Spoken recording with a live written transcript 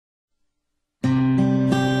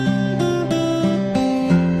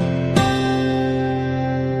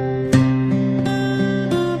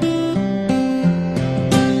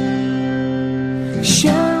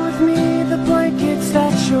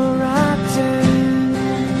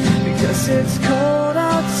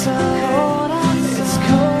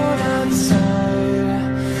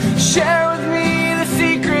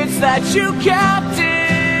that you kept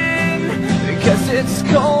in, because it's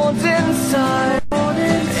cold inside.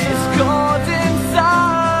 It's cold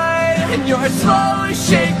inside, and your slow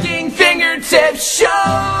shaking fingertips show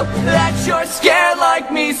that you're scared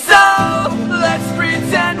like me. So let's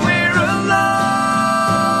pretend we're alone.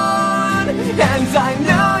 And I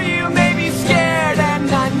know you may be scared, and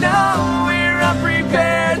I know we're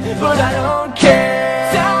unprepared, but I don't care.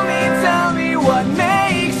 Tell me what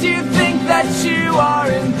makes you think that you are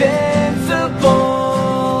invincible.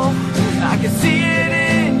 I can see it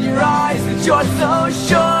in your eyes that you're so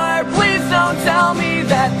sure. Please don't tell me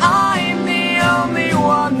that I'm the only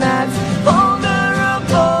one that's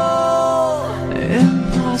vulnerable.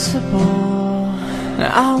 Impossible.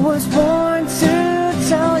 I was born to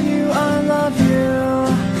tell you I love you.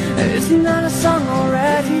 Isn't that a song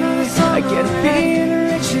already? I get a beat in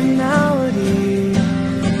originality,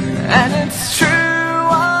 and it's true,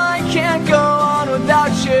 I can't go on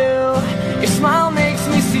without you. Your smile makes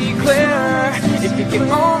me see clearer. If you can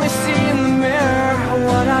only see in the mirror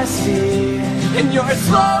what I see, and your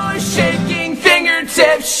slow shaking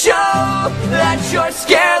fingertips show that you're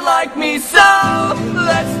scared like me. So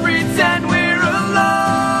let's pretend we're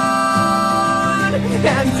alone.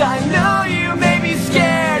 And I know you may be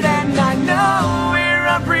scared, and I know we're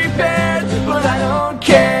unprepared, but I don't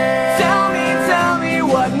care. Tell me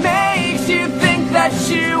what makes you think that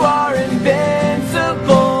you are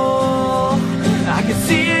invincible. I can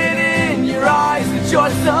see it in your eyes that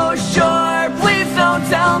you're so sure. Please don't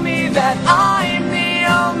tell me that I'm the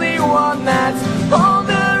only one that's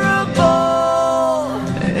vulnerable.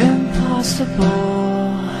 Impossible.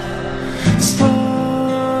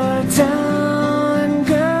 Slow down,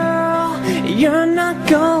 girl, you're not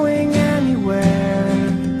going anywhere.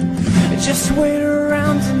 Just wait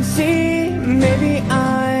around and see. Maybe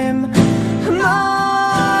I'm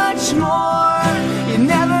much more. You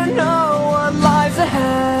never know what lies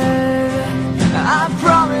ahead. I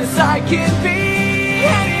promise I can be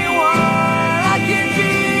anyone. I can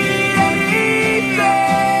be anything.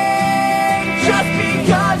 Just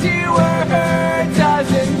because you were hurt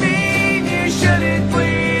doesn't mean you shouldn't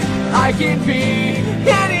bleed. I can be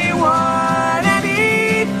anyone,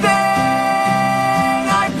 anything.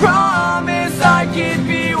 I promise I can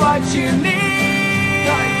be what you need.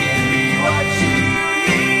 I can be what you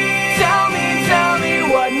need. Tell me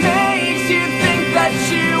what makes you think that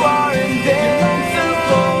you are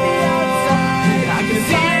invincible. I can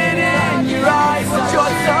see it in your eyes that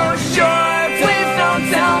you're so sure. Please don't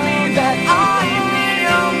tell me that I'm the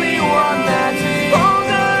only one that's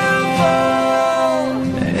vulnerable.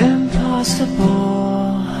 Impossible.